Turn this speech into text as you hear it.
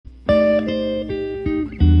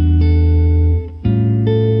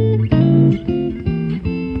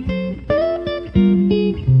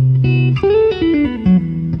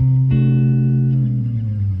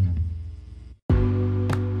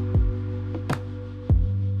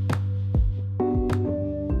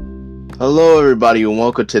Hello, everybody, and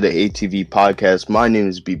welcome to the ATV podcast. My name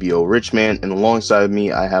is BBO Richman, and alongside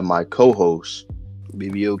me, I have my co-host.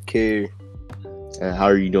 BBOK. And how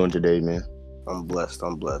are you doing today, man? I'm blessed.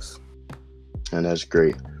 And that's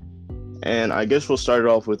great. And I guess we'll start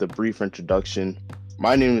off with a brief introduction.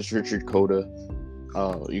 My name is Richard Coda.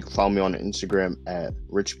 You can follow me on Instagram at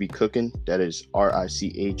RichBCookin. That is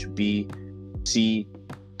RichBCookin.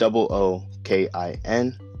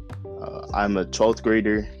 I'm a 12th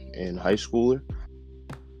grader in high schooler,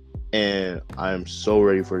 and I'm so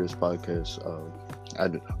ready for this podcast.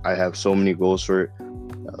 I have so many goals for it,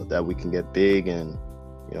 that we can get big, and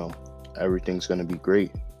everything's gonna be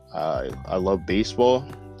great. I love baseball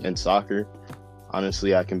and soccer.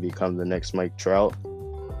 Honestly, I can become the next Mike Trout,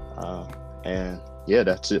 and yeah,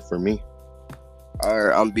 that's it for me.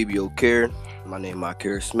 Alright, I'm BBOK. My name is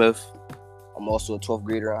Makir Smith. I'm also a 12th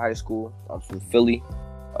grader in high school. I'm from Philly.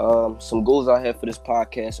 Some goals I have for this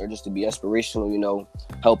podcast are just to be inspirational,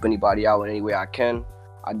 help anybody out in any way I can.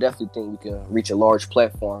 I definitely think we can reach a large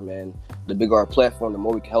platform, and the bigger our platform, the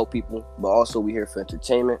more we can help people. But also, we're here for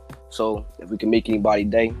entertainment. So if we can make anybody's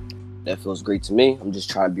day, that feels great to me. I'm just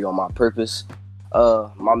trying to be on my purpose.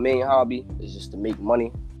 My main hobby is just to make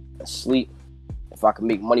money and sleep. If I can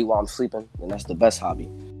make money while I'm sleeping, then that's the best hobby.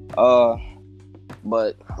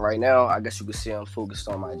 But right now, I guess you could say I'm focused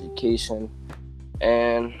on my education.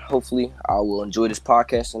 And hopefully I will enjoy this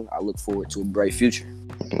podcast, and I look forward to a bright future.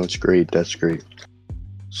 That's great.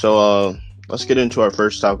 So let's get into our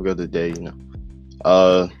first topic of the day.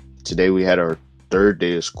 Today we had our third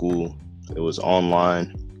day of school. It was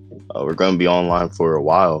online. We're going to be online for a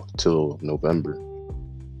while till November.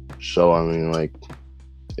 So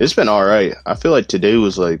it's been all right. I feel like today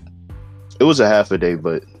was it was a half a day,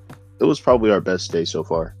 but it was probably our best day so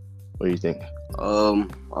far. What do you think? I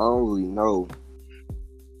don't really know.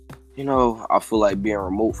 I feel like being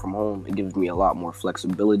remote from home, it gives me a lot more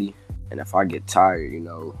flexibility. And if I get tired,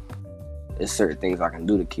 there's certain things I can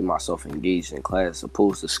do to keep myself engaged in class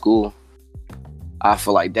opposed to school. I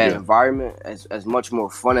feel like that environment, as much more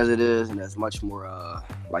fun as it is, and as much more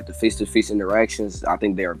like the face-to-face interactions, I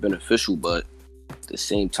think they are beneficial. But at the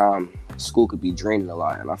same time, school could be draining a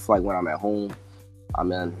lot. And I feel like when I'm at home,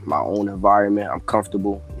 I'm in my own environment. I'm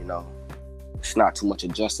comfortable. It's not too much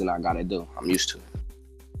adjusting I gotta do. I'm used to it.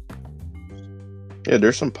 Yeah,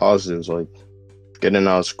 there's some positives, like getting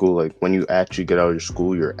out of school. Like when you actually get out of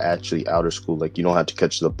school, you're actually out of school. Like you don't have to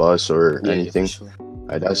catch the bus or anything. Sure.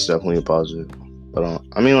 That's definitely a positive. But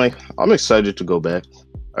I'm excited to go back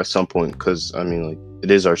at some point because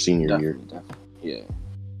it is our senior year. Definitely. Yeah,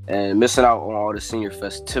 and missing out on all the senior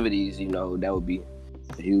festivities, that would be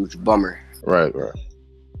a huge bummer. Right.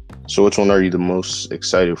 So which one are you the most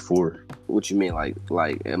excited for? What you mean,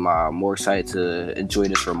 like am I more excited to enjoy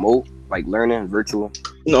this remote, like learning virtual?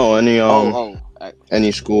 No,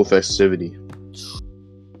 any school festivity.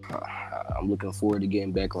 I'm looking forward to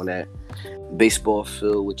getting back on that baseball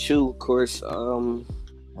field with you, of course.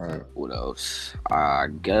 Right. What else? I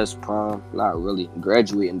guess prom. Not really.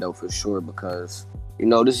 Graduating though, for sure, because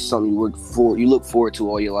this is something you look forward to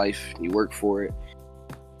all your life. You work for it.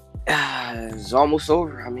 It's almost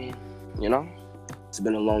over. It's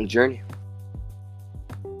been a long journey.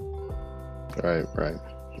 Right.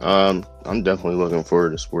 I'm definitely looking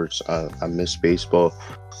forward to sports. I miss baseball.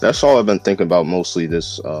 That's all I've been thinking about mostly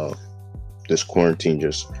this quarantine,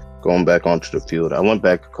 just going back onto the field. I went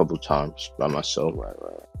back a couple times by myself. Right.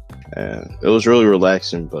 And it was really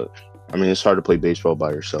relaxing, but it's hard to play baseball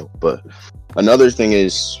by yourself. But another thing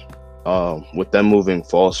is, with them moving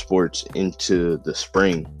fall sports into the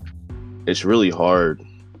spring, it's really hard.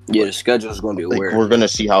 Yeah, the schedule is going to be weird. We're going to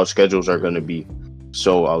see how schedules are going to be.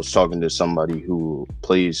 So I was talking to somebody who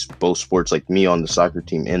plays both sports like me on the soccer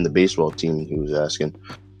team and the baseball team, and he was asking,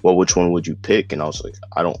 well, which one would you pick? And I was like,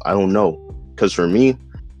 I don't know. Because for me,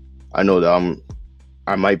 I know that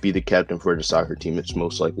I might be the captain for the soccer team. It's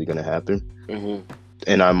most likely going to happen. Mm-hmm.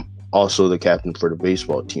 And I'm also the captain for the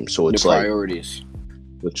baseball team. So it's the priorities.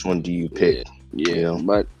 Which one do you pick? Yeah.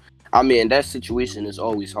 But that situation is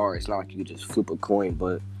always hard. It's not like you can just flip a coin,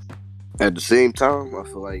 but at the same time, I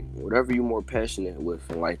feel like whatever you're more passionate with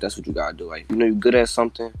in life, that's what you gotta do. Like, you're good at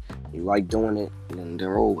something, you like doing it, and then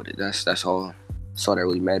roll with it. That's all. That's all that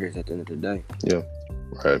really matters at the end of the day. Yeah,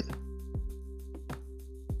 right.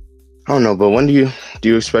 I don't know, but when do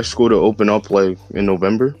you expect school to open up? Like in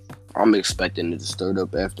November? I'm expecting it to start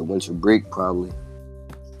up after winter break, probably.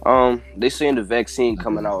 They saying the vaccine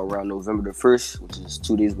coming out around November the 1st, which is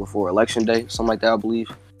 2 days before Election Day, something like that, I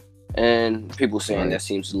believe. And people saying that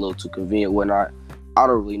seems a little too convenient, whatnot. I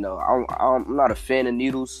don't really know. I'm not a fan of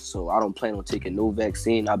needles, so I don't plan on taking no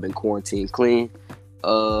vaccine. I've been quarantined clean.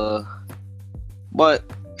 But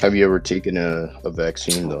Have you ever taken a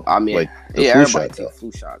vaccine though? I mean, Like the yeah, flu everybody shot, take though?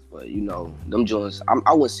 flu shots, but them joints.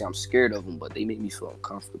 I wouldn't say I'm scared of them, but they make me feel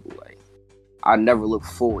uncomfortable. Like I never look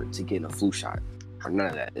forward to getting a flu shot or none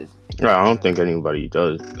of that. No, I don't think anybody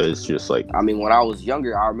does. It's just like, I mean, when I was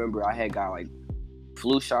younger, I remember I had got like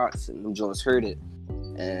flu shots and them joints hurt it,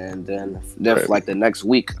 and then right. for like the next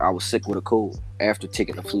week, I was sick with a cold after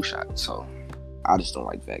taking the flu shot. So I just don't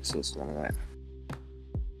like vaccines. None of that.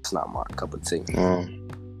 It's not my cup of tea.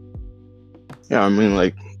 Yeah, I mean,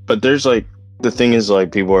 like, but there's like, the thing is,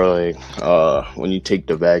 like, people are like, when you take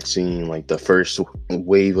the vaccine, like the first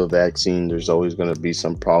wave of vaccine, there's always going to be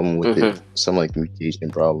some problem with it, some like mutation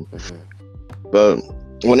problem. But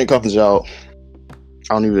when it comes out,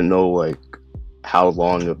 I don't even know like how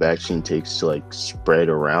long a vaccine takes to like spread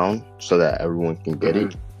around so that everyone can get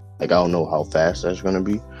it. Like, I don't know how fast that's going to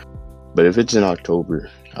be. But if it's in October,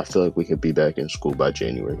 I feel like we could be back in school by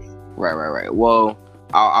January. Right. Well,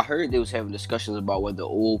 I heard they was having discussions about whether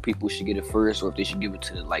old people should get it first or if they should give it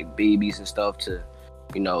to like babies and stuff to,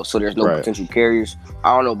 so there's no potential carriers.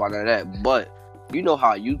 I don't know about none of that, but you know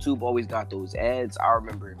how YouTube always got those ads. I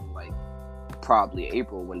remember like probably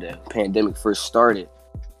April when the pandemic first started,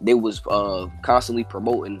 they was constantly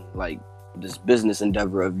promoting like this business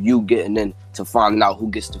endeavor of you getting in to finding out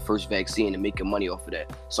who gets the first vaccine and making money off of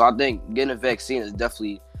that. So I think getting a vaccine is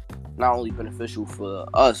definitely not only beneficial for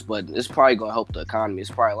us, but it's probably gonna help the economy. It's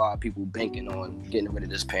probably a lot of people banking on getting rid of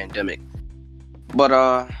this pandemic. But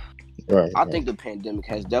I think the pandemic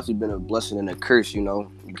has definitely been a blessing and a curse. You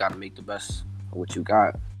got to make the best of what you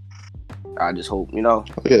got. I just hope, Yeah,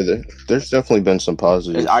 there's definitely been some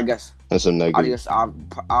positives. I guess. And some negatives.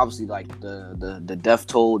 Obviously, like the death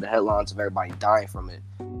toll, the headlines of everybody dying from it.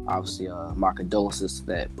 Obviously, my condolences to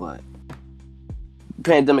that. But the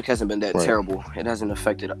pandemic hasn't been that terrible. It hasn't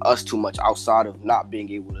affected us too much outside of not being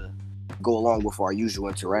able to go along with our usual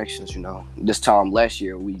interactions. This time last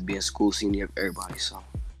year we be in school seeing everybody. So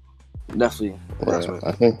definitely,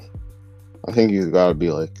 I think you gotta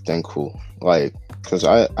be like thankful, like, because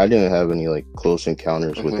I didn't have any like close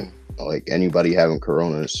encounters with like anybody having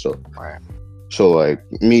corona and stuff. So like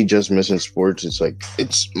me just missing sports, it's like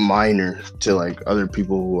it's minor to like other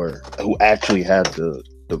people who actually have the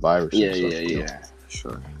virus. Yeah,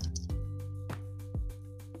 sure.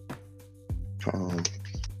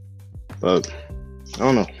 But I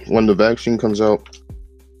don't know, when the vaccine comes out,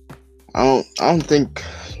 I don't think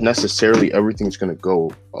necessarily everything's gonna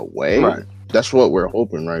go away. That's what we're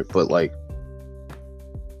hoping, right? But like,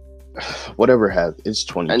 whatever it's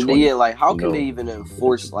 2020. And like, how can they even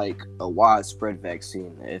enforce like a widespread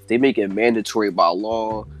vaccine if they make it mandatory by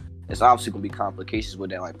law? It's obviously gonna be complications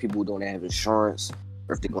with that, like people who don't have insurance,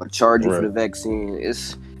 or if they're gonna charge you for the vaccine.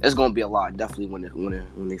 It's gonna be a lot. Definitely when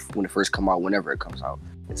it first come out, whenever it comes out,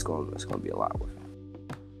 it's gonna be a lot with it.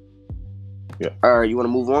 Yeah. All right, you want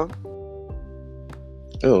to move on?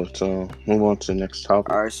 Let's move on to the next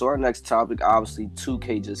topic. All right, so our next topic, obviously,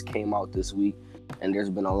 2K just came out this week, and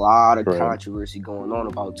there's been a lot of controversy going on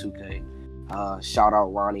about 2K. Shout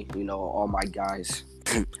out Ronnie, all my guys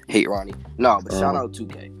hate Ronnie. No, but shout out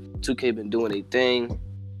 2K. 2K been doing a thing.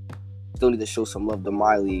 Still need to show some love to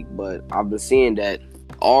my league, but I've been seeing that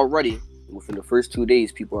already within the first 2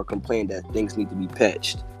 days, people are complaining that things need to be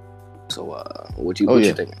patched. So, what you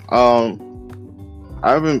think?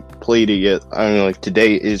 I haven't played it yet. I mean, like,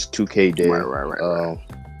 today is 2K Day. Right.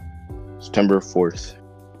 September 4th.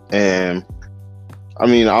 And I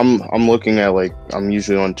mean, I'm looking at, like, I'm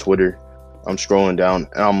usually on Twitter. I'm scrolling down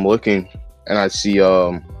and I'm looking and I see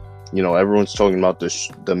everyone's talking about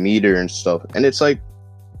the meter and stuff. And it's like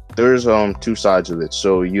there's two sides of it.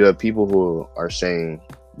 So you have people who are saying,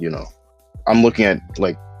 I'm looking at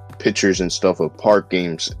like pictures and stuff of park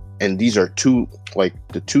games, and these are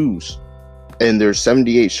the twos. And there's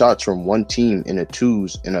 78 shots from one team in a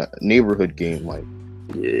twos in a neighborhood game. Like,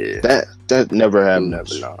 that never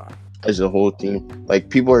happens. As a whole team, like,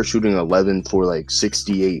 people are shooting 11 for like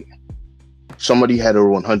 68. Somebody had a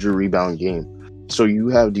 100 rebound game. So you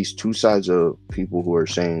have these two sides of people who are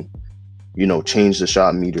saying, change the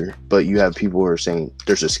shot meter, but you have people who are saying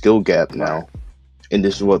there's a skill gap now, and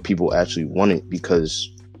this is what people actually wanted,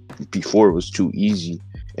 because before it was too easy.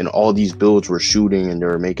 And all these builds were shooting and they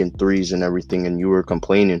were making threes and everything, and you were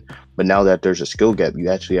complaining. But now that there's a skill gap, you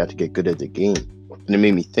actually have to get good at the game. And it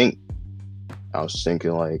made me think. I was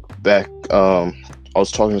thinking, like, back, I was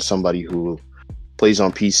talking to somebody who plays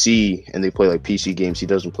on PC, and they play like PC games. He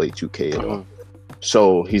doesn't play 2K at all.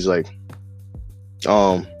 So he's like,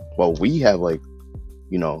 well, we have like,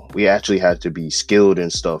 we actually had to be skilled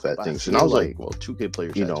and stuff at things. And I was like, well, 2K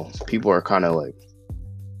players, people are kind of like,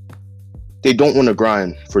 they don't want to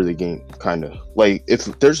grind for the game, kind of. Like, if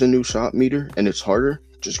there's a new shot meter and it's harder,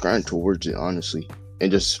 just grind towards it, honestly.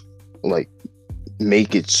 And just, like,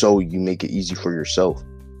 make it so you make it easy for yourself.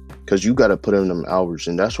 Because you got to put in them hours,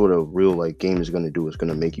 and that's what a real, like, game is going to do. It's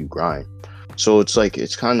going to make you grind. So it's, like,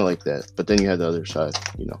 it's kind of like that. But then you have the other side,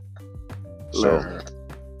 you know. So,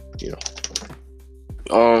 you know.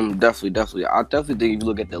 Definitely. I definitely think if you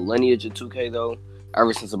look at the lineage of 2K, though,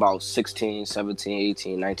 ever since about 16, 17,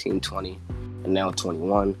 18, 19, 20, and now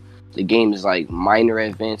 21, the game is like minor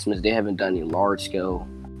advancements. They haven't done any large scale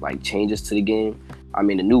like changes to the game. I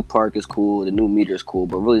mean, the new park is cool, the new meter is cool,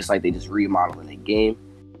 but really it's like they just remodeling the game.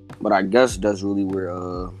 But I guess that's really where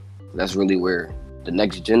the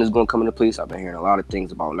next gen is going to come into place. I've been hearing a lot of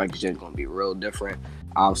things about next gen going to be real different.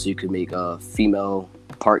 Obviously, you could make female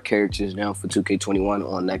park characters now for 2K21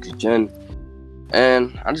 on next gen.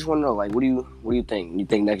 And I just want to know, like, what do you think? You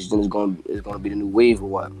think next gen is going to be the new wave or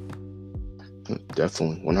what?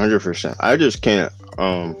 Definitely, 100%. I just can't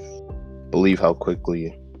believe how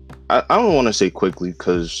quickly. I don't want to say quickly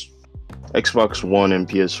because Xbox One and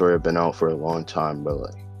PS4 have been out for a long time, but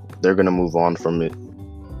like they're gonna move on from it.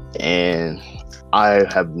 And I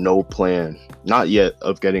have no plan, not yet,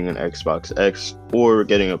 of getting an Xbox X or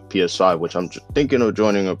getting a PS5, which I'm thinking of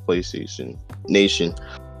joining a PlayStation Nation.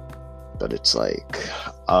 But it's like,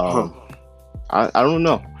 I don't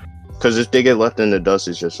know. Because if they get left in the dust,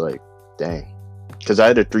 it's just like, dang. Because I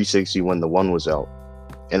had a 360 when the one was out.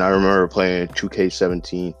 And I remember playing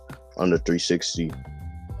 2K17 on the 360.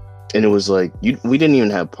 And it was like, we didn't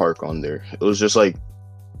even have Park on there. It was just like,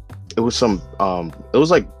 it was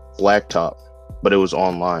like Blacktop, but it was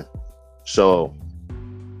online. So,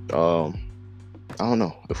 I don't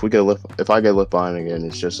know. If I get left behind again,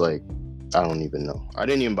 it's just like, I don't even know. I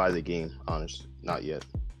didn't even buy the game, honestly. Not yet.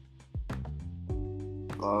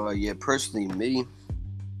 Yeah, personally, me,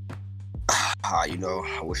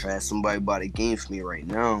 I wish I had somebody buy the game for me right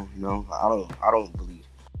now. You know, I don't really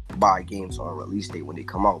buy games on release date when they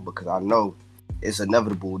come out because I know it's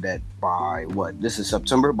inevitable that by this is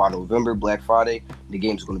September, by November, Black Friday, the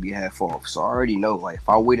game's going to be half off. So I already know, like, if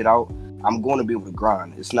I wait it out, I'm going to be able to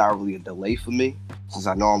grind. It's not really a delay for me since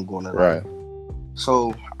I know I'm going to. Right.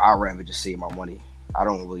 So I'd rather just save my money. I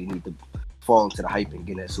don't really need to fall into the hype and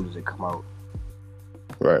get it as soon as it come out.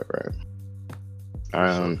 Right.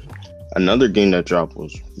 Another game that dropped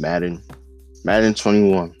was Madden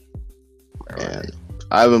 21. And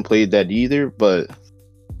I haven't played that either, but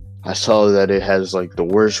I saw that it has like the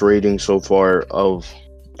worst rating so far of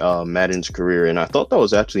Madden's career, and I thought that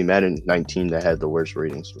was actually Madden 19 that had the worst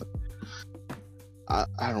ratings. But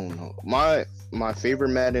I don't know. My favorite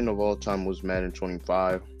Madden of all time was Madden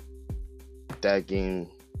 25. That game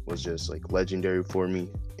was just like legendary for me,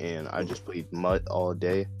 and I just played MUT all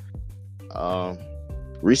day.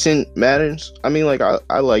 Recent Maddens, I mean, like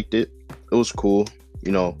I liked it. It was cool,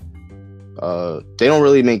 you know. They don't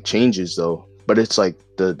really make changes though, but it's like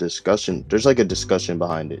the discussion. There's like a discussion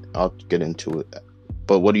behind it. I'll get into it.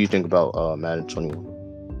 But what do you think about Madden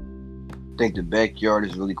 21? I think the backyard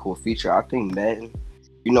is a really cool feature. I think Madden,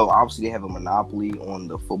 obviously they have a monopoly on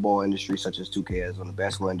the football industry, such as 2K has on the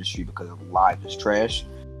basketball industry because of live is trash.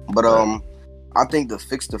 But I think the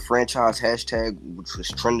fix the franchise hashtag, which was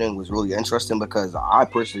trending, was really interesting because I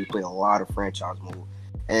personally play a lot of franchise mode.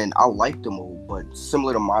 And I like the mode, but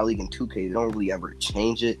similar to My League and 2K, they don't really ever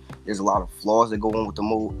change it. There's a lot of flaws that go on with the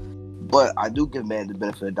mode. But I do give Man the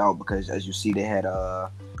benefit of the doubt because, as you see, they had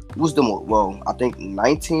what's the mode? Well, I think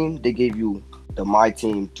 19 they gave you the My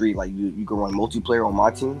Team 3, like you can run multiplayer on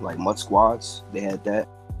My Team, like MUT Squads. They had that.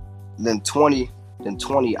 Then 20,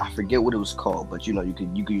 I forget what it was called, but you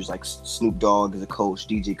could use like Snoop Dogg as a coach,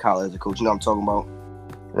 DJ Khaled as a coach. You know what I'm talking about?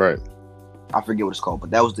 Right. I forget what it's called,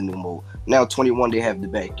 but that was the new mode. Now 21, they have the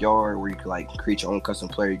backyard where you could like create your own custom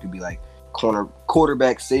player. You could be like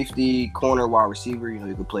quarterback, safety, corner, wide receiver.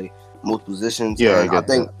 You could play multiple positions. Yeah, I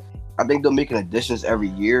think they're making additions every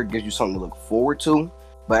year. Gives you something to look forward to.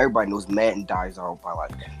 But everybody knows Madden dies out by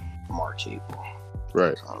like March, April.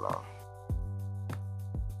 Right. So I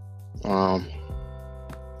don't know.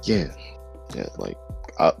 Yeah, like,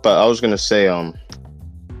 but I was gonna say,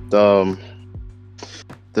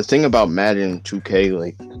 the thing about Madden 2K,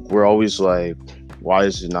 like, we're always like, why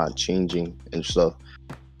is it not changing and stuff?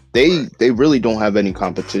 They really don't have any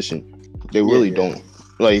competition. They really don't.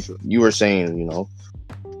 Like you were saying,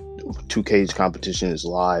 2K's competition is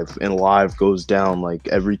live, and live goes down like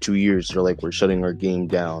every 2 years. They're like, we're shutting our game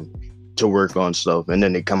down to work on stuff, and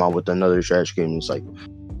then they come out with another trash game. It's like,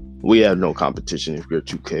 we have no competition if you're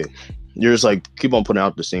 2K. You're just like, keep on putting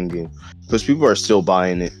out the same game because people are still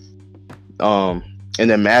buying it. And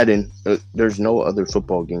then Madden, there's no other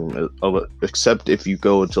football game except if you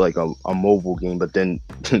go to like a mobile game. But then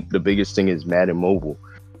the biggest thing is Madden Mobile.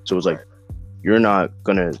 So it's like you're not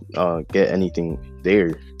gonna get anything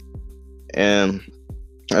there. And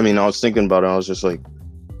I mean, I was thinking about it. I was just like,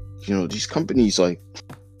 these companies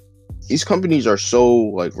are so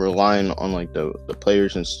like relying on like the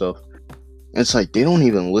players and stuff. And it's like they don't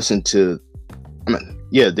even listen to.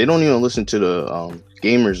 They don't even listen to the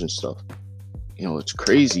gamers and stuff. It's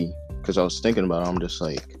crazy because I was thinking about it. I'm just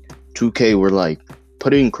like, 2K, we're like,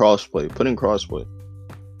 put in crossplay.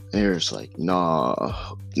 And they're just like,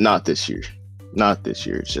 nah, not this year.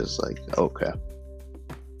 It's just like, okay.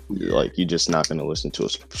 Like, you're just not going to listen to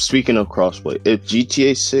us. Speaking of crossplay, if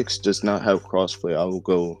GTA 6 does not have crossplay, I will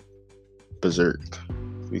go berserk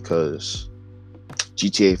because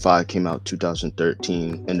GTA 5 came out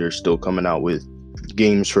 2013 and they're still coming out with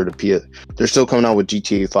games for the PS. They're still coming out with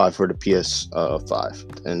GTA 5 for the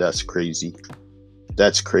PS5, and that's crazy.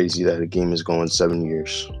 That's crazy that a game is going 7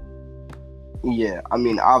 years. Yeah, I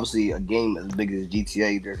mean, obviously, a game as big as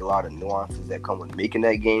GTA, there's a lot of nuances that come with making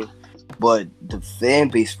that game, but the fan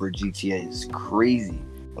base for GTA is crazy.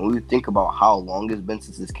 And when we think about how long it's been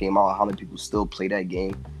since this came out, and how many people still play that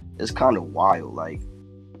game, it's kind of wild. Like,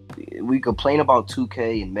 we complain about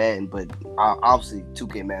 2K and Madden, but obviously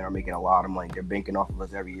 2K and Madden are making a lot of money. They're banking off of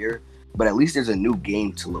us every year, but at least there's a new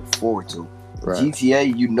game to look forward to. Right.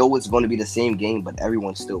 GTA, it's going to be the same game, but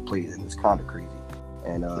everyone still plays it, and it's kind of crazy.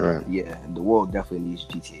 And the world definitely needs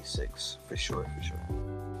GTA 6 for sure.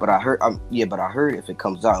 But I heard, if it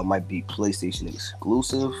comes out, it might be PlayStation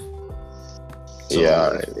exclusive.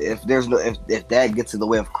 So if that gets in the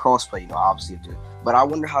way of crossplay, obviously. But I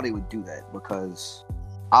wonder how they would do that because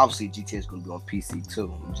obviously GTA is going to be on PC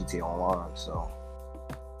too, GTA Online. So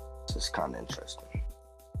it's just kind of interesting.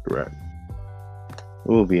 Right. It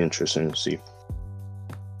will be interesting to see.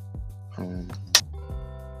 You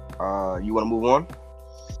want to move on?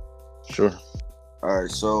 Sure. All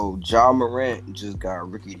right, so Ja Morant just got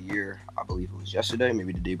Rookie of the Year. I believe it was yesterday,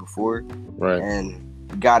 maybe the day before. Right.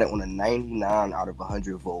 And he got it on a 99 out of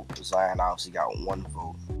 100 vote. Zion obviously got 1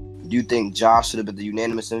 vote. Do you think Ja should have been the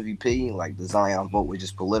unanimous MVP? Like the Zion vote was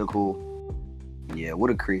just political? Yeah,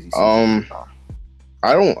 what a crazy season.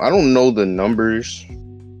 I don't know the numbers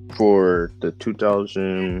for the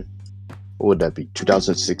 2017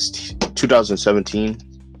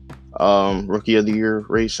 Rookie of the Year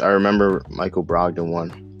race. I remember Michael Brogdon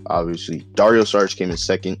won, obviously. Dario Saric came in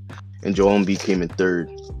second, and Joel Embiid came in third.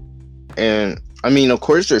 And I mean, of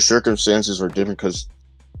course, their circumstances were different because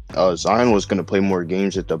Zion was going to play more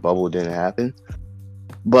games if the bubble didn't happen.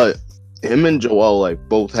 But him and Joel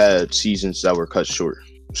both had seasons that were cut short.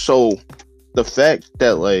 So the fact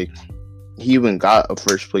that he even got a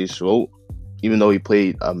first place vote, even though he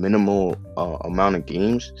played a minimal amount of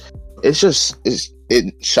games, it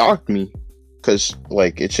shocked me because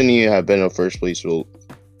it shouldn't even have been a first place vote.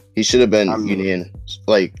 He should have been unanimous.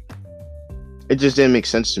 It just didn't make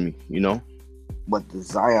sense to me, But the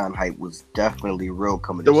Zion hype was definitely real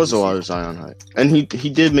coming. There was a lot of Zion hype, and he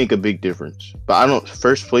did make a big difference. But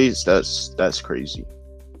first place. That's crazy.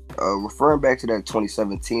 Referring back to that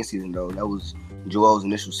 2017 season though, that was Joel's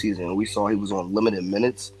initial season, and we saw he was on limited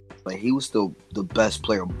minutes, but he was still the best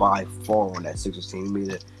player by far on that Sixers team. He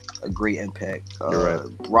made a great impact. Right.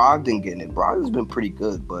 Brogdon getting it. Brogdon's been pretty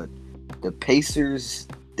good, but the Pacers,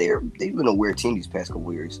 they've been a weird team these past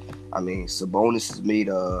couple years. I mean, Sabonis has made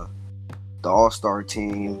the All-Star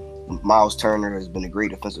team. Miles Turner has been a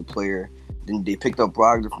great defensive player. Then they picked up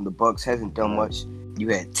Brogdon from the Bucks, hasn't done much. You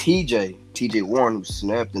had TJ Warren, who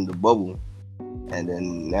snapped in the bubble, and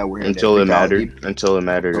then now we're until it mattered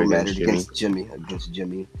against Jimmy.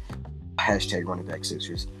 Hashtag running back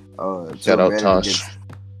Sixers. Shout out Tosh.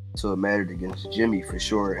 So it mattered against Jimmy for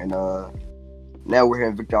sure. And now we're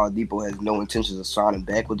hearing Victor Oladipo has no intentions of signing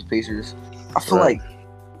back with the Pacers. I feel like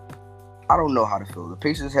I don't know how to feel. The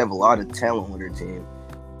Pacers have a lot of talent on their team,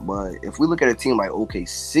 but if we look at a team like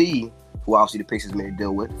OKC, who obviously the Pacers made a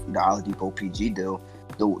deal with, the Oladipo PG deal,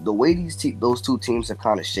 the way those two teams have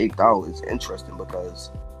kind of shaped out is interesting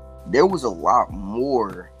because there was a lot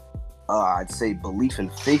more, I'd say, belief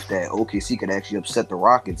and faith that OKC could actually upset the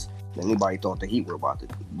Rockets than anybody thought the Pacers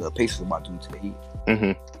were about to do to the Heat.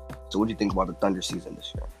 Mm-hmm. So what do you think about the Thunder season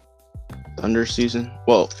this year? Thunder season?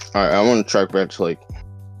 Well, I want to track back to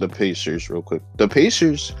the Pacers real quick. The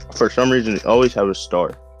Pacers, for some reason, always have a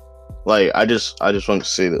star. I just want to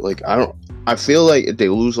say that I feel like if they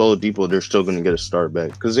lose Oladipo, they're still going to get a star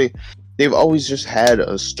back because they've always just had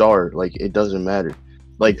a star. It doesn't matter.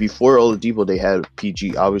 Before Oladipo, they had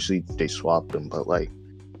PG. Obviously, they swapped him, but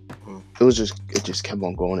it just kept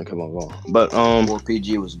on going and kept on going. But Before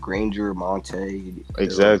PG was Granger, Monte.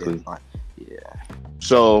 exactly. Yeah.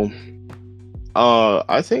 So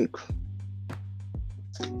I think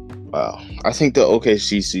I think the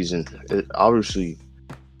OKC season,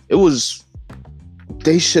 it was,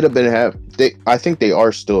 they should have been happy. I think they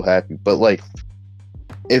are still happy, but like,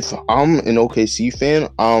 if I'm an OKC fan,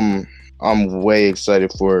 I'm way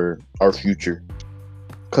excited for our future,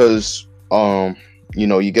 because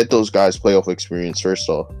you get those guys playoff experience first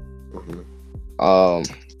off,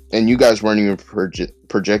 and you guys weren't even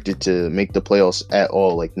projected to make the playoffs at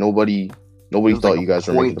all. Like nobody thought like you guys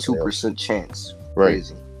were making the playoffs. 0.2% chance. Right.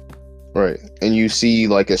 Crazy. Right. And you see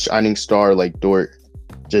like a shining star like Dort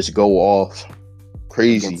just go off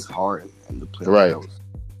crazy. Against Harden and the playoffs. Right.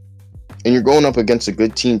 And you're going up against a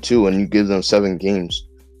good team too, and you give them 7 games.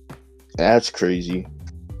 That's crazy.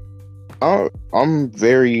 If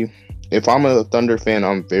I'm a Thunder fan,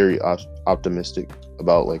 I'm very optimistic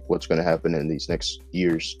about like what's going to happen in these next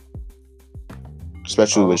years,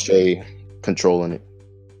 especially with Shea controlling it.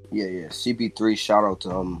 Yeah. CP3, shout out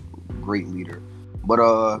to great leader. But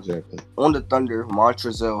exactly. On the Thunder,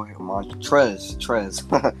 Montrez,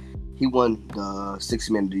 he won the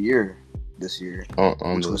 60th Man of the Year this year,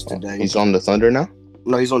 which was today. He's on the Thunder now?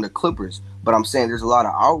 No, he's on the Clippers. But I'm saying there's a lot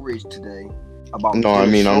of outrage today about. No, I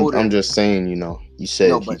mean I'm just saying, you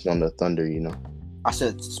said he's on the Thunder, I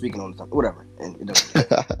said speaking on the Thunder, whatever, and it doesn't.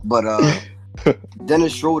 But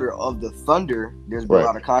Dennis Schroeder of the Thunder, there's been a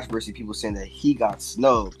lot of controversy. People saying that he got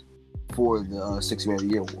snubbed for the 60th Man of the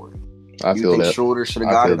Year award. I feel that Schroeder should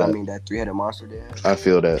have got it? I mean, that 3-headed monster did. I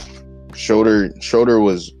feel that Schroeder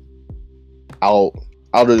was out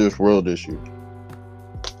of this world this year.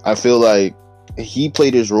 I feel like he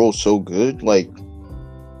played his role so good. Like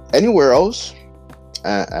anywhere else,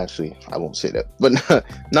 actually, I won't say that, but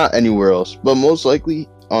not anywhere else. But most likely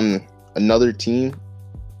on another team,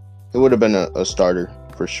 it would have been a starter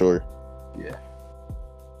for sure. Yeah.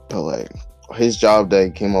 But like his job that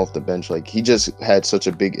he came off the bench, like he just had such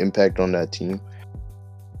a big impact on that team.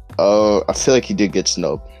 I feel like he did get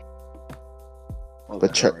snubbed.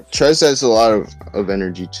 But Trez has a lot of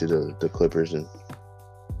energy to the Clippers, and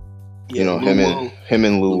him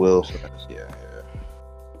and Lou Will. Yeah.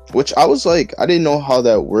 Which I was like, I didn't know how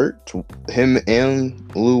that worked. Him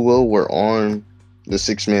and Lou Will were on the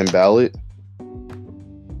 6-man ballot,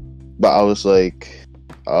 but I was like,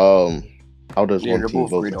 how does one team vote? They're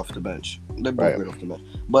both great off the bench.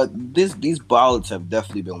 But these ballots have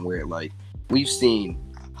definitely been weird. Like we've seen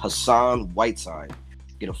Hassan Whiteside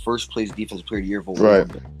get a first place defensive player of the year vote over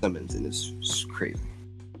Ben Simmons, and it's crazy.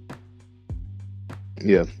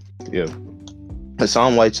 Yeah.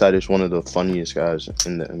 Hassan Whiteside is one of the funniest guys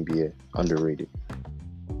in the NBA. Underrated.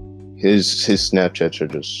 His Snapchats are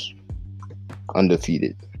just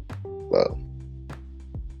undefeated. Wow.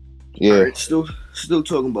 Yeah. All right, still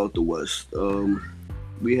talking about the West.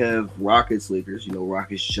 We have Rockets, Lakers.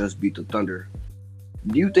 Rockets just beat the Thunder.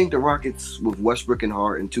 Do you think the Rockets, with Westbrook and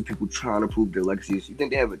Harden, 2 people trying to prove their legacies, you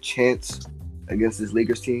think they have a chance against this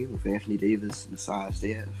Lakers team with Anthony Davis and the size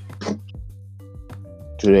they have?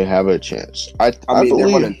 Do they have a chance? I mean, believe, they're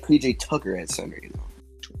running PJ Tucker at center.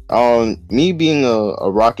 Me being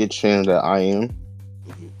a Rockets fan that I am,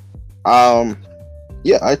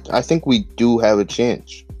 I think we do have a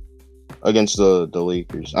chance against the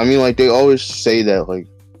Lakers. I mean, like they always say that. Like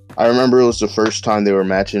I remember it was the first time they were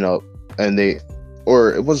matching up, and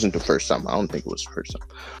or it wasn't the first time. I don't think it was the first time,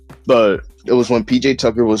 but it was when PJ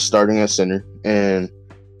Tucker was starting at center, and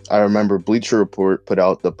I remember Bleacher Report put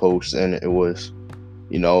out the post, and it was,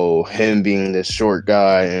 him being this short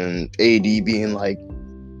guy and AD being like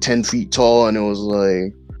 10 feet tall, and it was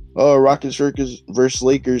like, oh, Rockets versus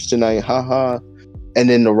Lakers tonight, haha. And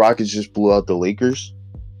then the Rockets just blew out the Lakers,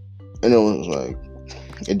 and it was like,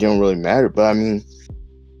 it didn't really matter. But I mean,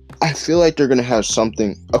 I feel like they're gonna have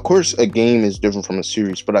something. Of course, a game is different from a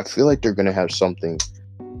series, but I feel like they're gonna have something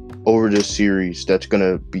over this series that's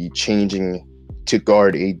gonna be changing to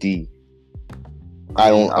guard AD. I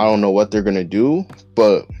don't know what they're gonna do,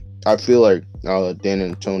 but I feel like Dan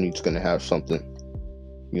Antoni's gonna have something,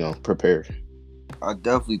 prepared. I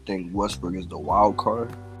definitely think Westbrook is the wild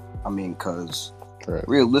card. I mean, because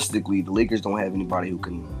realistically, the Lakers don't have anybody who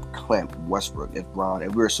can clamp Westbrook. If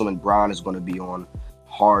we're assuming Bron is going to be on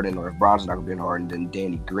Harden, or if Bron's not going to be on Harden, then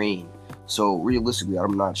Danny Green. So realistically,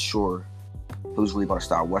 I'm not sure who's really going to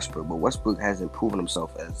stop Westbrook. But Westbrook hasn't proven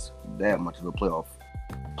himself as that much of a playoff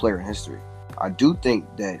player in history. I do think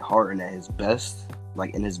that Harden at his best,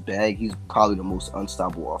 like in his bag, he's probably the most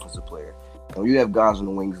unstoppable offensive player. And when you have guys on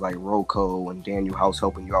the wings like Rocco and Daniel House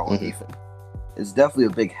helping you out on defense, it's definitely a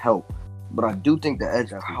big help. But I do think the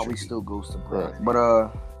edge probably still goes to Bron. Right. But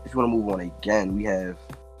if you want to move on again, we have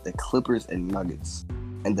the Clippers and Nuggets.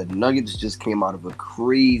 And the Nuggets just came out of a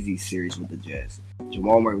crazy series with the Jazz.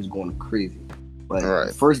 Jamal Murray was going crazy. But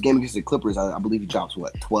the first game against the Clippers, I believe he drops,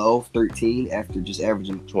 12, 13 after just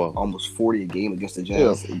averaging 12, almost 40 a game against the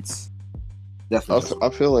Jazz. Yeah. It's definitely. I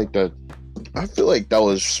feel like that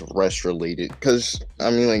was rest related. Because,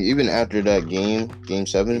 I mean, like, even after that game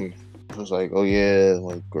 7, it was like, oh, yeah,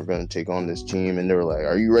 like, we're going to take on this team. And they were like,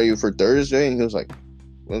 are you ready for Thursday? And he was like,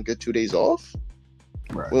 we don't get 2 days off?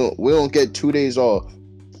 Right. We don't get 2 days off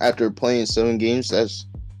after playing 7 games.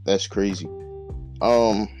 That's crazy.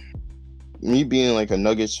 Me being like a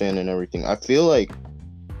Nuggets fan and everything, I feel like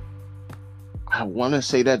I want to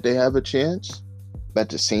say that they have a chance, but at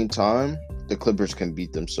the same time, the Clippers can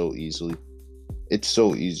beat them so easily. It's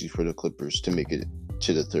so easy for the Clippers to make it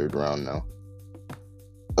to the 3rd round now.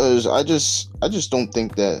 Because I just don't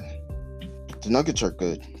think that the Nuggets are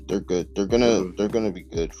good. They're good. They're gonna be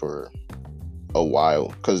good for a while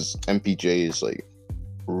because MPJ is like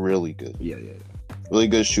really good. Yeah. Really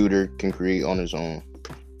good shooter, can create on his own.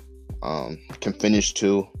 Can finish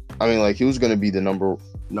too. I mean, like, he was gonna be the number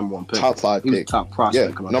 1 pick, top 5 pick, top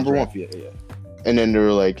prospect. Yeah, number 1. Yeah. And then they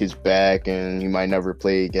were like, he's back and he might never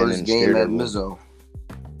play again. First game at Mizzo.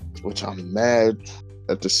 Which I'm mad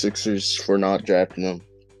at the Sixers for not drafting him.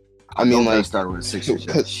 I mean, like, start with the Sixers.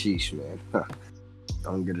 Sheesh, man.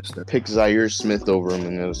 Don't get it started. Pick Zaire Smith over him,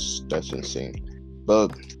 and that's insane.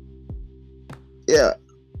 But yeah,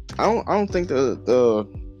 I don't think the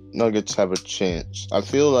Nuggets have a chance. I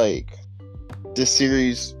feel like this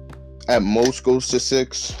series at most goes to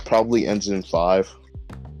 6, probably ends in 5.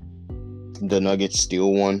 The Nuggets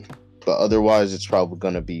steal one, but otherwise it's probably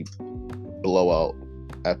gonna be blowout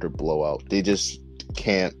after blowout. They just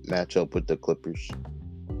can't match up with the Clippers.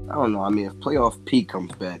 I don't know. I mean, if playoff P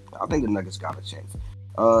comes back, I think the Nuggets got a chance.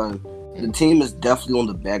 The team is definitely on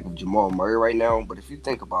the back of Jamal Murray right now, but if you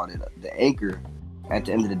think about it, the anchor at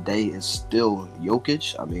the end of the day is still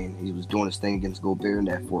Jokic. I mean, he was doing his thing against Gobert in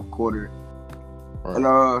that 4th quarter. Right. And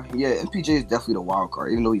MPJ is definitely the wild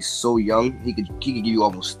card. Even though he's so young, he could give you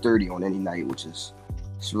almost 30 on any night, which is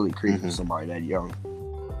really crazy for somebody that young.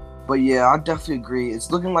 But yeah, I definitely agree.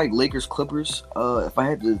 It's looking like Lakers Clippers. If I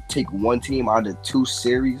had to take one team out of 2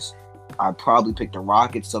 series, I'd probably pick the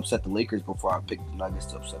Rockets to upset the Lakers before I pick the Nuggets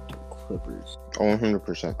to upset the Clippers.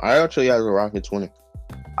 100%. I actually have the Rockets winning.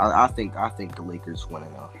 I think the Lakers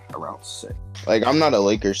winning around 6. Like, I'm not a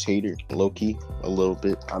Lakers hater, low key, a little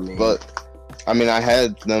bit. I mean, I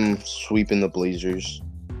had them sweeping the Blazers.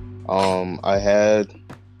 I had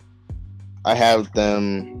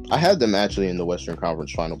them actually in the Western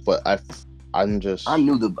Conference Final, but I knew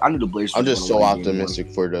the Blazers. I'm just so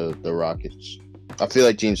optimistic for the Rockets. I feel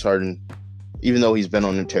like James Harden, even though he's been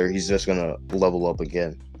on the tear, he's just gonna level up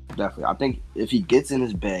again. Definitely, I think if he gets in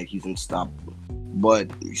his bag, he's unstoppable.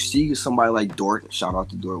 But you see somebody like Dort, shout out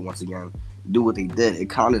to Dort once again, do what they did. It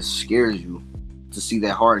kind of scares you to see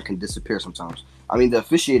that Harden can disappear sometimes. I mean, the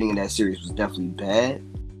officiating in that series was definitely bad,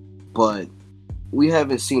 but we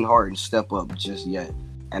haven't seen Harden step up just yet.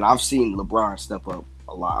 And I've seen LeBron step up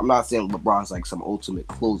a lot. I'm not saying LeBron's like some ultimate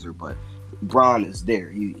closer, but LeBron is there.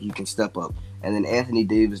 He can step up. And then Anthony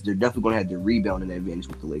Davis, they're definitely going to have the rebounding advantage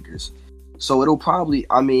with the Lakers. So it'll probably,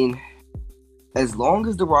 I mean, as long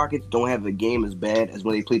as the Rockets don't have a game as bad as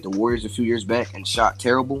when they played the Warriors a few years back and shot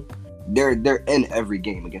terrible, they're in every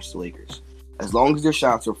game against the Lakers. As long as their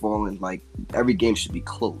shots are falling, like, every game should be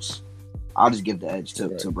close. I'll just give the edge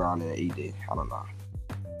to Brown and AD. I don't know.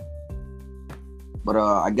 But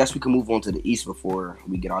I guess we can move on to the East before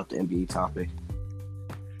we get out the NBA topic.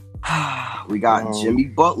 We got Jimmy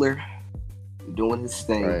Butler doing his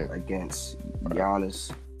thing against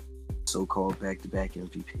Giannis, so-called back-to-back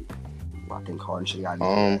MVP. I think Harden should have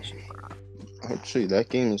gotten actually, that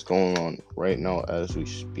game is going on right now as we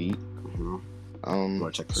speak. You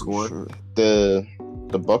want to check the score? Sure.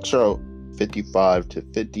 The Bucks are out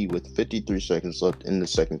 55-50 with 53 seconds left in the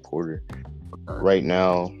 2nd quarter. Right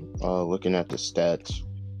now, looking at the stats,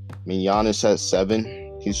 I mean, Giannis has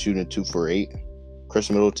 7. He's shooting 2 for 8. Chris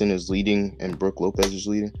Middleton is leading, and Brook Lopez is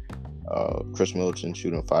leading. Chris Middleton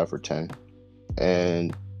shooting 5 for 10,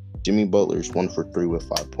 and Jimmy Butler's 1 for 3 with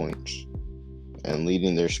 5 points. And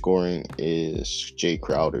leading their scoring is Jay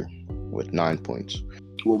Crowder with 9 points.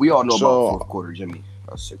 Well, we all know about 4th quarter Jimmy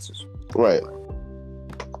Sixers. Right.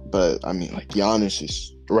 But, I mean, like, Giannis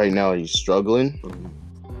is, right now, he's struggling.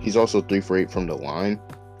 He's also 3 for 8 from the line,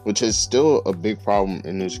 which is still a big problem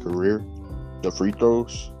in his career. The free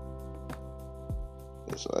throws.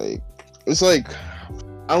 It's like,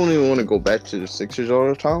 I don't even want to go back to the Sixers all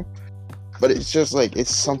the time. But it's just like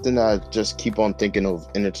it's something that I just keep on thinking of,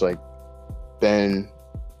 and it's like Ben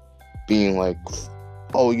being like,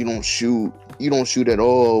 "Oh, you don't shoot at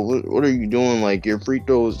all. What are you doing? Like your free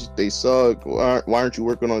throws, they suck. Why aren't you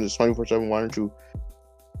working on this 24/7? Why aren't you?"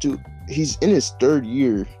 Dude, he's in his third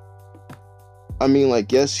year. I mean,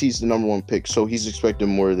 like, yes, he's the number one pick, so he's expected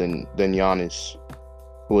more than Giannis,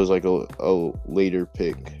 who was like a later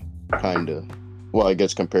pick, kind of. Well, I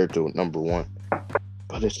guess compared to number one.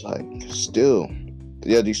 But it's like, still,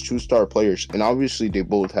 yeah, these 2-star players, and obviously they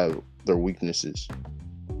both have their weaknesses,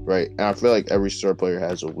 right? And I feel like every star player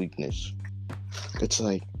has a weakness. It's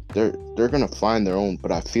like they're gonna find their own,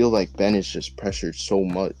 but I feel like Ben is just pressured so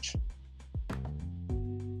much.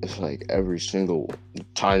 It's like every single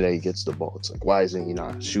time that he gets the ball, it's like, why isn't he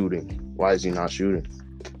not shooting? Why is he not shooting?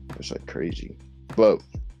 It's like crazy. But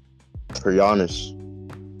for Giannis,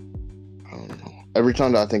 I don't know. Every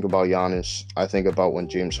time that I think about Giannis, I think about when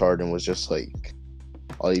James Harden was just like,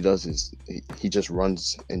 all he does is he just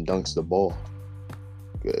runs and dunks the ball.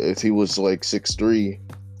 If he was like 6'3",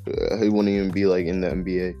 he wouldn't even be like in the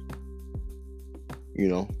NBA. You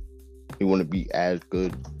know, he wouldn't be as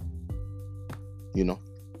good. You know.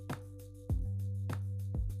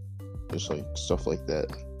 Just like stuff like that.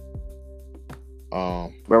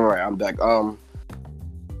 Right, I'm back.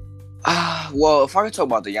 Well, if I could talk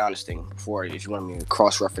about the Giannis thing before, if you want me to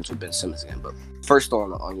cross-reference with Ben Simmons again, but first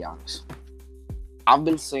on Giannis, I've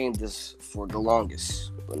been saying this for the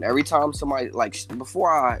longest. And every time somebody, like,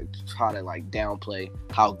 before I try to like downplay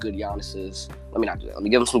how good Giannis is, let me not do that. Let me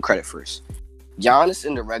give him some credit first. Giannis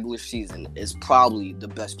in the regular season is probably the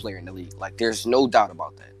best player in the league. Like, there's no doubt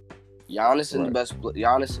about that. Giannis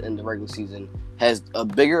in the regular season has a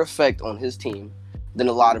bigger effect on his team than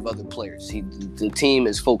a lot of other players. The team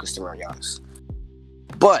is focused around Giannis.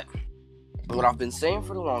 But what I've been saying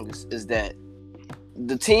for the longest is that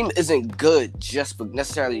the team isn't good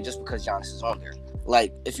necessarily just because Giannis is on there.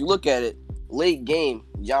 Like, if you look at it, late game,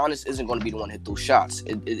 Giannis isn't going to be the one to hit those shots.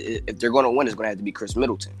 If they're going to win, it's going to have to be Chris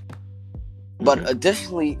Middleton. But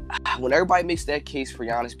additionally, when everybody makes that case for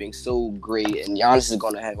Giannis being so great and Giannis is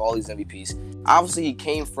going to have all these MVPs, obviously he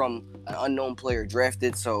came from an unknown player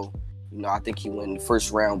drafted, so I think he went in the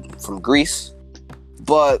first round from Greece.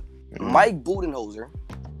 But Mike Budenholzer,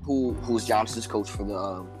 who's Giannis's coach for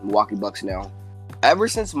the Milwaukee Bucks now, ever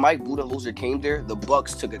since Mike Budenholzer came there, the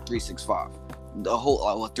Bucks took a 365. The whole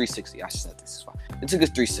 360. I said 365. It took a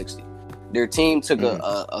 360. Their team took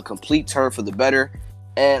a complete turn for the better.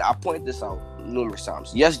 And I point this out numerous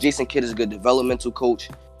times. Yes, Jason Kidd is a good developmental coach.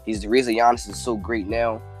 He's the reason Giannis is so great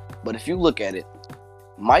now. But if you look at it,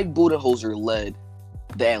 Mike Budenholzer led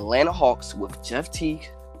the Atlanta Hawks with Jeff Teague,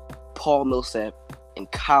 Paul Millsap,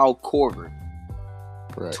 and Kyle Korver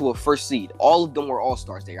to a first seed. All of them were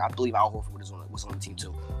all-stars there. I believe Al Horford was on the team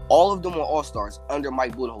too. All of them were all-stars under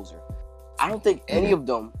Mike Budenholzer. I don't think any of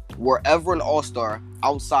them were ever an all-star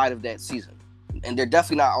outside of that season. And they're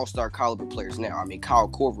definitely not all-star caliber players now. I mean, Kyle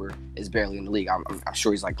Korver is barely in the league. I'm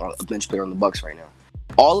sure he's like a bench player on the Bucks right now.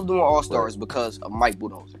 All of them are all-stars because of Mike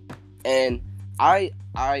Budenholzer. And I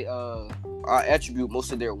attribute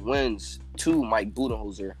most of their wins to Mike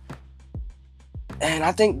Budenholzer. And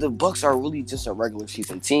I think the Bucks are really just a regular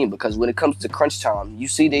season team because when it comes to crunch time, you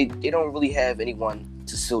see they don't really have anyone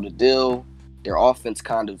to seal the deal. Their offense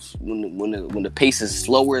kind of, when the pace is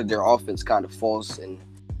slower, their offense kind of falls and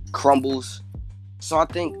crumbles. So I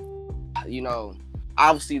think,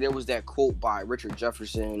 obviously there was that quote by Richard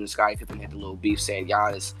Jefferson. Scottie Pippen had the little beef saying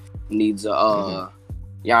Giannis needs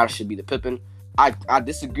Giannis should be the Pippen. I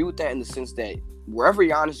disagree with that in the sense that wherever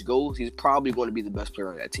Giannis goes, he's probably going to be the best player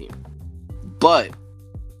on that team. But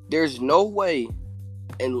there's no way,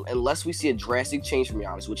 unless we see a drastic change from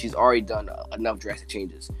Giannis, which he's already done enough drastic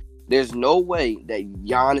changes, there's no way that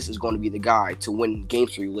Giannis is going to be the guy to win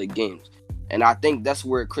games for you late games. And I think that's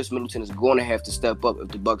where Chris Middleton is going to have to step up if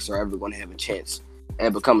the Bucks are ever going to have a chance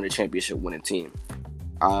at becoming a championship winning team.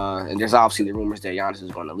 And there's obviously the rumors that Giannis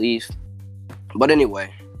is going to leave. But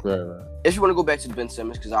anyway, if you want to go back to Ben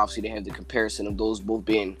Simmons, because obviously they have the comparison of those both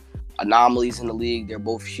being anomalies in the league. They're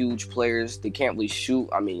both huge players. They can't really shoot.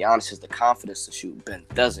 I mean, Giannis has the confidence to shoot. Ben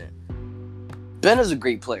doesn't. Ben is a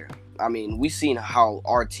great player. I mean, we've seen how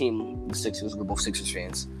our team, the Sixers, we're both Sixers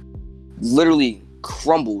fans, literally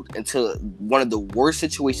crumbled into one of the worst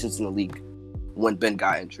situations in the league when Ben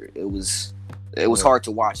got injured. It was hard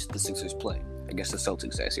to watch the Sixers play against the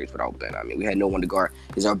Celtics that series without Ben. I mean, we had no one to guard.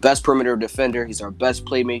 He's our best perimeter defender. He's our best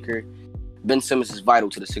playmaker. Ben Simmons is vital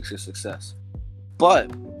to the Sixers' success.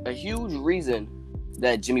 But a huge reason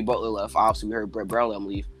that Jimmy Butler left, obviously we heard Brett Brown let him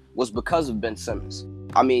leave, was because of Ben Simmons.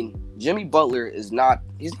 I mean, Jimmy Butler he's not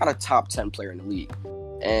a top 10 player in the league.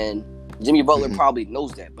 And Jimmy Butler probably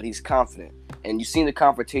knows that, but he's confident. And you've seen the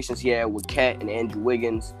confrontations he had with Cat and Andrew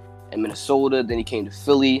Wiggins in Minnesota. Then he came to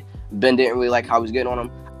Philly. Ben didn't really like how he was getting on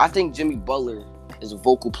him. I think Jimmy Butler is a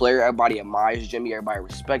vocal player. Everybody admires Jimmy. Everybody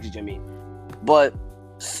respects Jimmy. But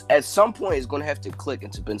at some point, it's going to have to click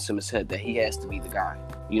into Ben Simmons' head that he has to be the guy.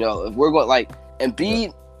 You know, if we're going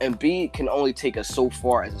Embiid can only take us so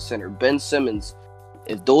far as a center. Ben Simmons,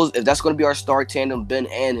 if that's going to be our star tandem, Ben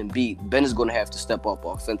and Embiid, Ben is going to have to step up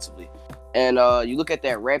offensively. And you look at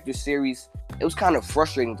that Raptors series, it was kind of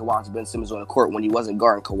frustrating to watch Ben Simmons on the court when he wasn't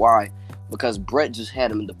guarding Kawhi because Brett just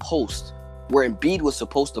had him in the post where Embiid was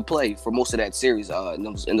supposed to play for most of that series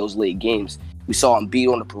in those late games. We saw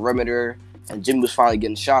Embiid on the perimeter, and Jimmy was finally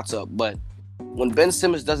getting shots up. But when Ben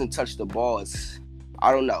Simmons doesn't touch the ball,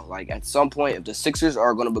 I don't know. Like, at some point, if the Sixers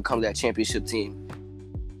are going to become that championship team,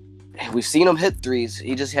 we've seen him hit threes.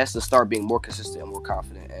 He just has to start being more consistent and more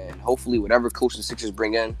confident. And hopefully, whatever coach the Sixers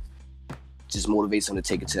bring in just motivates him to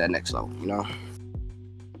take it to that next level, you know?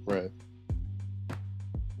 Right.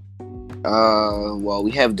 Well,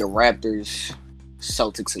 we have the Raptors,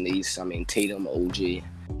 Celtics in the East. I mean, Tatum, OG.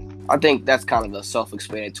 I think that's kind of a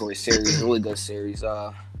self-explanatory series, a really good series.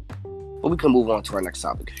 But we can move on to our next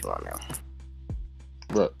topic if you want now.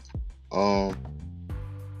 Right.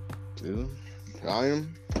 Dude, I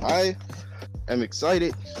am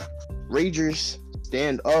excited. Ragers,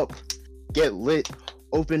 stand up, get lit,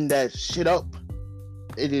 open that shit up.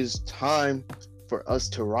 It is time for us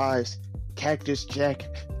to rise. Cactus Jack,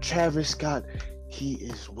 Travis Scott, he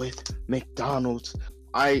is with McDonald's.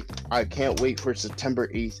 I can't wait for September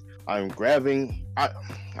 8th. I'm grabbing. I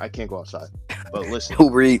can't go outside, but listen.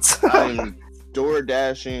 Uber Eats. I'm door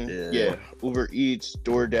dashing. Yeah, Uber Eats,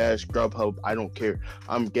 DoorDash, Grubhub. I don't care.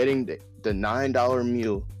 I'm getting the $9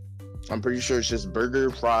 meal. I'm pretty sure it's just burger,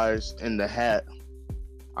 fries, and the hat.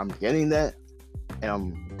 I'm getting that, and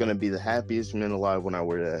I'm gonna be the happiest man alive when I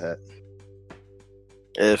wear that hat.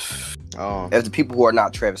 If the people who are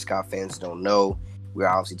not Travis Scott fans don't know, we're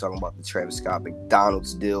obviously talking about the Travis Scott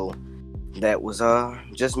McDonald's deal that was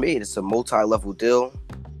just made. It's a multi-level deal,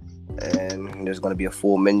 and there's going to be a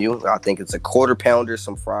full menu. I think it's a quarter pounder,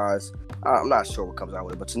 some fries. I'm not sure what comes out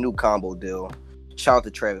with it, but it's a new combo deal. Shout out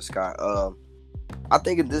to Travis Scott. I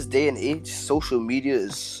think in this day and age, social media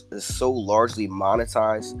is so largely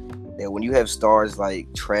monetized that when you have stars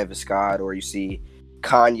like Travis Scott, or you see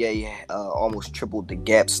Kanye almost tripled the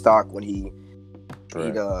Gap stock when he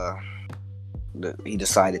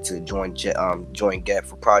decided to join Gap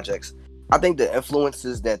for projects. I think the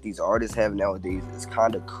influences that these artists have nowadays is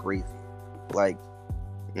kind of crazy. Like,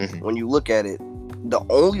 when you look at it, the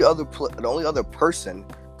only other person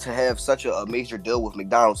to have such a major deal with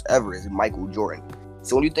McDonald's ever is Michael Jordan.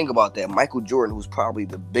 So when you think about that, Michael Jordan, who's probably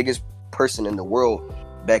the biggest person in the world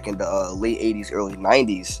back in the late 80s, early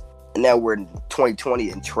 90s, and now we're in 2020,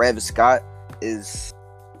 and Travis Scott is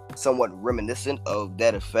somewhat reminiscent of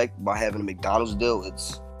that effect by having a McDonald's deal.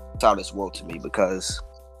 It's out of this world to me, because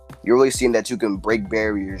you're really seeing that you can break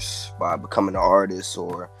barriers by becoming an artist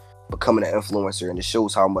or becoming an influencer, and it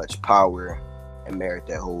shows how much power and merit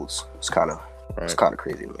that holds. It's kind of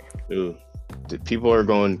crazy to me. Dude, the people are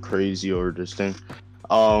going crazy over this thing.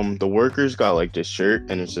 The workers got like this shirt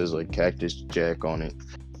and it says like Cactus Jack on it.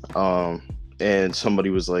 And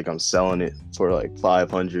somebody was like, I'm selling it for like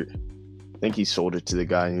 $500. I think he sold it to the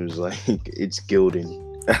guy and he was like, it's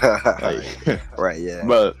gilding. Right, yeah.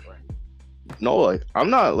 But no, like, I'm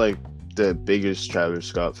not like the biggest Travis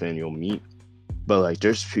Scott fan you'll meet, but like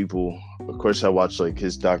there's people, of course I watched like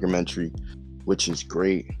his documentary, which is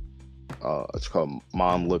great. It's called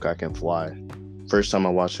Mom, Look, I Can Fly. First time I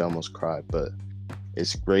watched it, I almost cried, but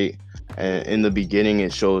it's great. And in the beginning,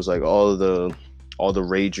 it shows like all the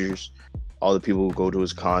Ragers, all the people who go to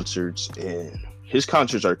his concerts, and his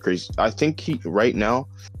concerts are crazy. I think right now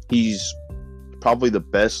he's probably the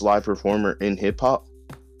best live performer in hip hop.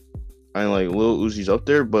 And like Lil Uzi's up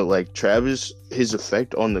there, but like Travis, his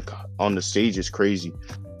effect on the stage is crazy.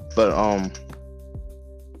 But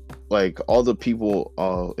like all the people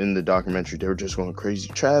in the documentary, they were just going crazy.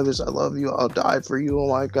 Travis, I love you. I'll die for you. Oh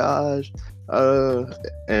my gosh.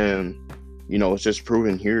 And you know, it's just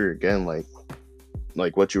proven here again, like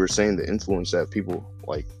what you were saying, the influence that people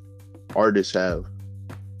like artists have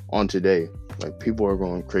on today. Like people are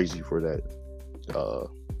going crazy for that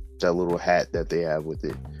little hat that they have with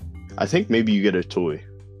it. I think maybe you get a toy.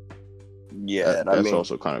 Yeah, that's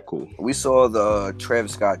also kind of cool. We saw the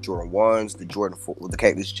Travis Scott Jordan 1s, the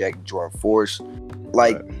Cactus Jack Jordan 4s.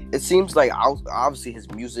 Like, it seems like obviously his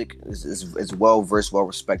music is well versed, well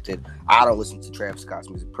respected. I don't listen to Travis Scott's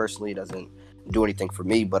music personally; it doesn't do anything for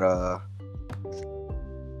me. But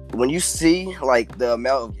when you see like the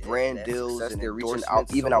amount of brand deals and they're reaching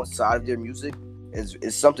out even outside of their music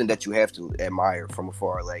is something that you have to admire from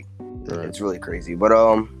afar. Like it's really crazy. But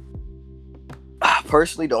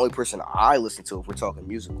personally, the only person I listen to, if we're talking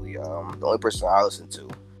musically, the only person I listen to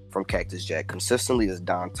from Cactus Jack consistently is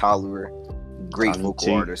Don Toliver. Great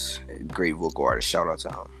vocal artist. Shout out to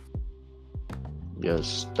him.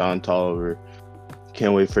 Yes, Don Toliver.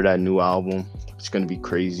 Can't wait for that new album. It's gonna be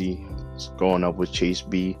crazy. It's going up with Chase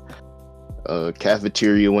B.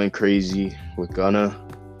 Cafeteria went crazy with Gunna.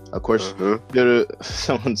 Of course,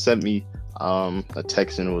 someone sent me a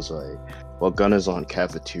text and it was like, well, Gunna's on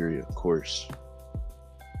Cafeteria, of course.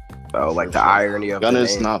 Oh, like the irony of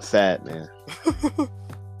Gunna's not fat, man.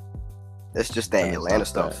 It's just that Atlanta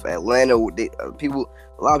stuff. Atlanta, a lot of people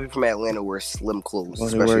from Atlanta wear slim clothes. Well,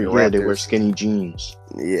 especially they wear skinny jeans.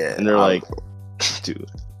 Yeah. And they're like, dude.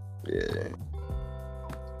 Yeah.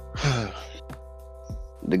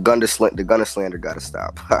 The Gunna slander gotta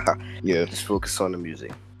stop. Yeah. Just focus on the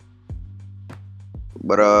music.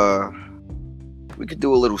 But we could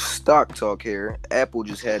do a little stock talk here. Apple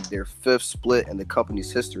just had their 5th split in the company's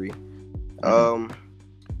history.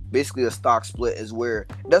 Basically, a stock split is where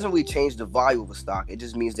it doesn't really change the value of a stock. It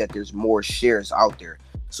just means that there's more shares out there.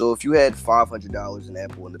 So if you had $500 in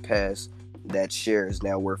Apple in the past, that share is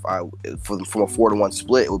now worth, from a 4-to-1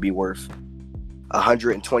 split, it would be worth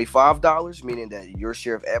 $125, meaning that your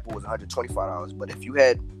share of Apple was $125. But if you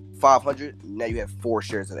had 500, now you have 4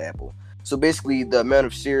 shares of Apple. So basically, the amount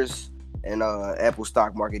of shares in Apple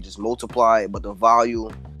stock market just multiplied, but the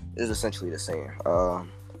value is essentially the same.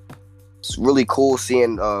 It's really cool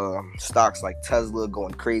seeing stocks like Tesla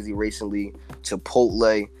going crazy recently.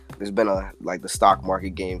 Chipotle, there's been the stock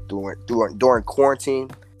market game during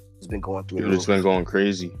quarantine. It's been going through. Dude, it's been going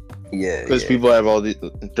crazy. Yeah, because people have all these.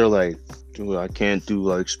 They're like, dude, I can't do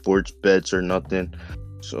like sports bets or nothing.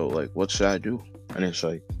 So like, what should I do? And it's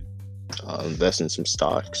like, invest in some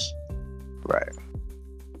stocks. Right.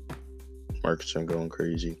 Markets are going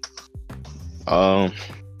crazy.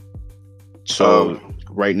 So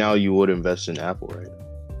right now you would invest in Apple, right?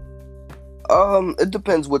 It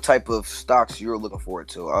depends what type of stocks you're looking forward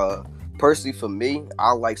to. Personally, for me,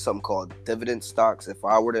 I like something called dividend stocks. If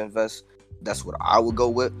I were to invest, that's what I would go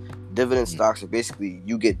with. Dividend stocks are basically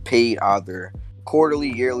you get paid either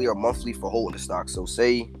quarterly, yearly, or monthly for holding the stock. So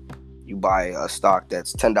say you buy a stock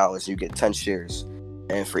that's $10, you get 10 shares.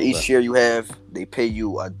 And for each share you have, they pay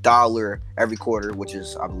you $1 every quarter, which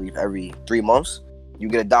is, I believe, every 3 months. You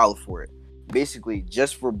get $1 for it. Basically,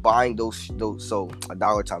 just for buying those, so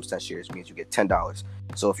 $1 times 10 shares means you get $10.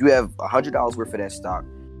 So if you have $100 worth of that stock,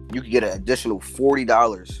 you could get an additional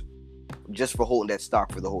 $40 just for holding that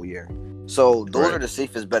stock for the whole year. So those are the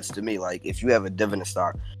safest bets to me. Like if you have a dividend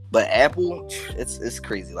stock, but Apple, it's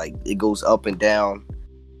crazy. Like it goes up and down.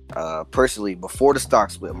 Personally, before the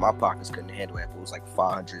stock split, my pockets couldn't handle Apple. It was like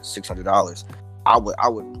 $500, $600. I would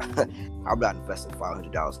I'm not investing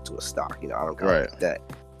 $500 into a stock. You know, I don't care like that.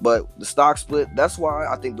 But the stock split, that's why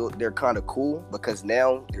I think they're kind of cool, because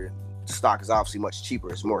now the stock is obviously much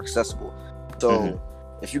cheaper. It's more accessible. So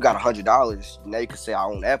if you got $100, now you can say I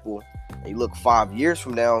own Apple. And you look 5 years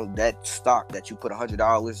from now, that stock that you put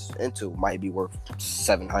 $100 into might be worth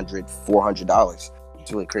 $700, $400.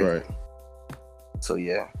 It's really crazy. Right. So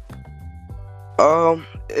yeah.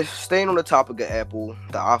 Staying on the topic of Apple,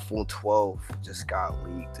 the iPhone 12 just got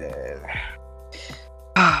leaked, and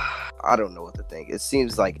I don't know what to think. It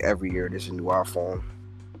seems like every year there's a new iPhone.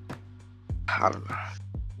 I don't know.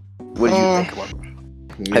 What do you think about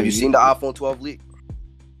it? Have you seen the iPhone 12 leak?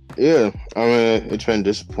 Yeah, I mean, it's been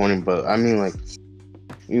disappointing, but I mean, like,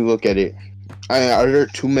 you look at it. Are there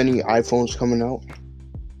too many iPhones coming out?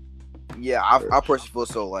 Yeah, I personally feel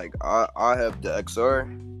so. Like, I have the XR,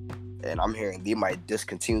 and I'm hearing they might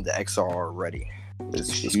discontinue the XR already.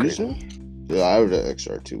 Excuse me? Yeah, I have the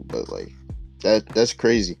XR too, but like, that's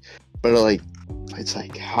crazy. But like, it's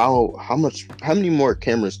like how many more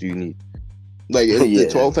cameras do you need? Like, if the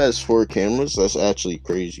 12 has 4 cameras, that's actually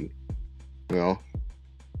crazy. You know.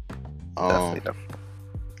 Definitely.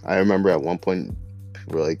 I remember at one point,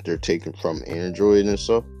 people were like, they're taking from Android and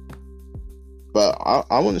stuff. But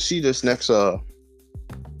I want to see this next,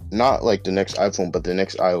 not like the next iPhone, but the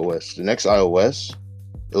next iOS. The next iOS,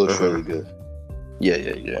 it looks really good.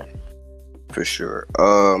 Yeah. For sure.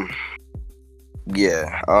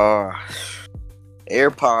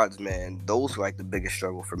 AirPods, man, those are like the biggest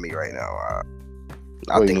struggle for me right now.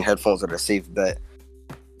 I think headphones are the safe bet.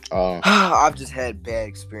 I've just had bad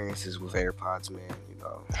experiences with AirPods, man. You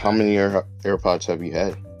know. How many AirPods have you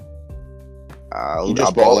had? You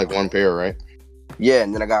just bought like one pair, right? Yeah,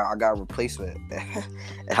 and then I got a replacement,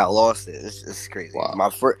 and I lost it. It's crazy. Wow.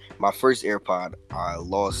 My first AirPod I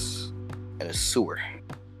lost in a sewer.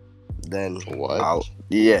 Then What?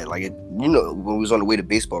 like when we was on the way to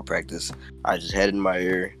baseball practice, I just had it in my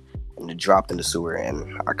ear and it dropped in the sewer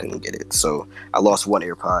and I couldn't get it. So I lost one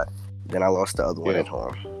AirPod. Then I lost the other one at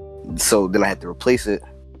home. So then I had to replace it.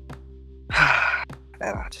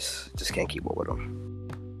 And I just can't keep up with them.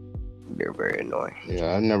 They're very annoying.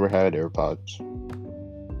 Yeah, I never had AirPods.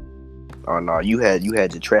 Oh no, you had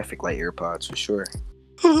your traffic light AirPods for sure.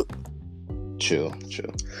 Chill.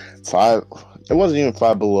 Five. It wasn't even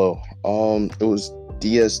Five Below. It was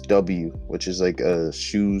DSW, which is like a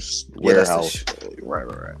shoes warehouse. Right.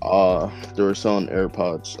 They were selling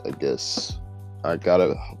AirPods. I guess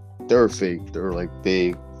they were fake. They were like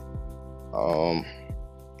big.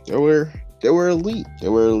 They were elite. They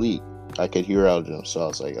were elite. I could hear out of them, so I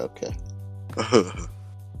was like, okay.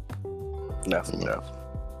 Nothing.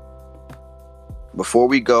 Before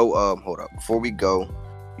we go, hold up. Before we go,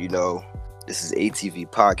 this is ATV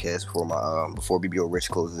podcast before BBO Rich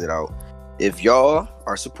closes it out. If y'all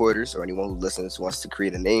are supporters or anyone who listens wants to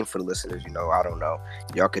create a name for the listeners, I don't know.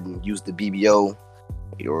 Y'all can use the BBO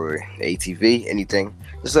or ATV, anything.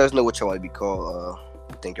 Just let us know what y'all want to be called.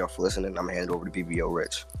 Thank y'all for listening. I'm gonna hand it over to BBO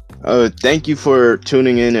Rich. Thank you for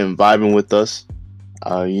tuning in and vibing with us.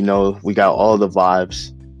 We got all the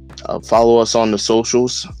vibes. Follow us on the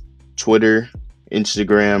socials, Twitter,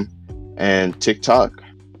 Instagram, and TikTok.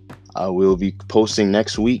 We'll be posting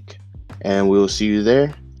next week, and we'll see you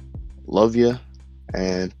there. Love you,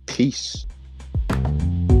 and peace.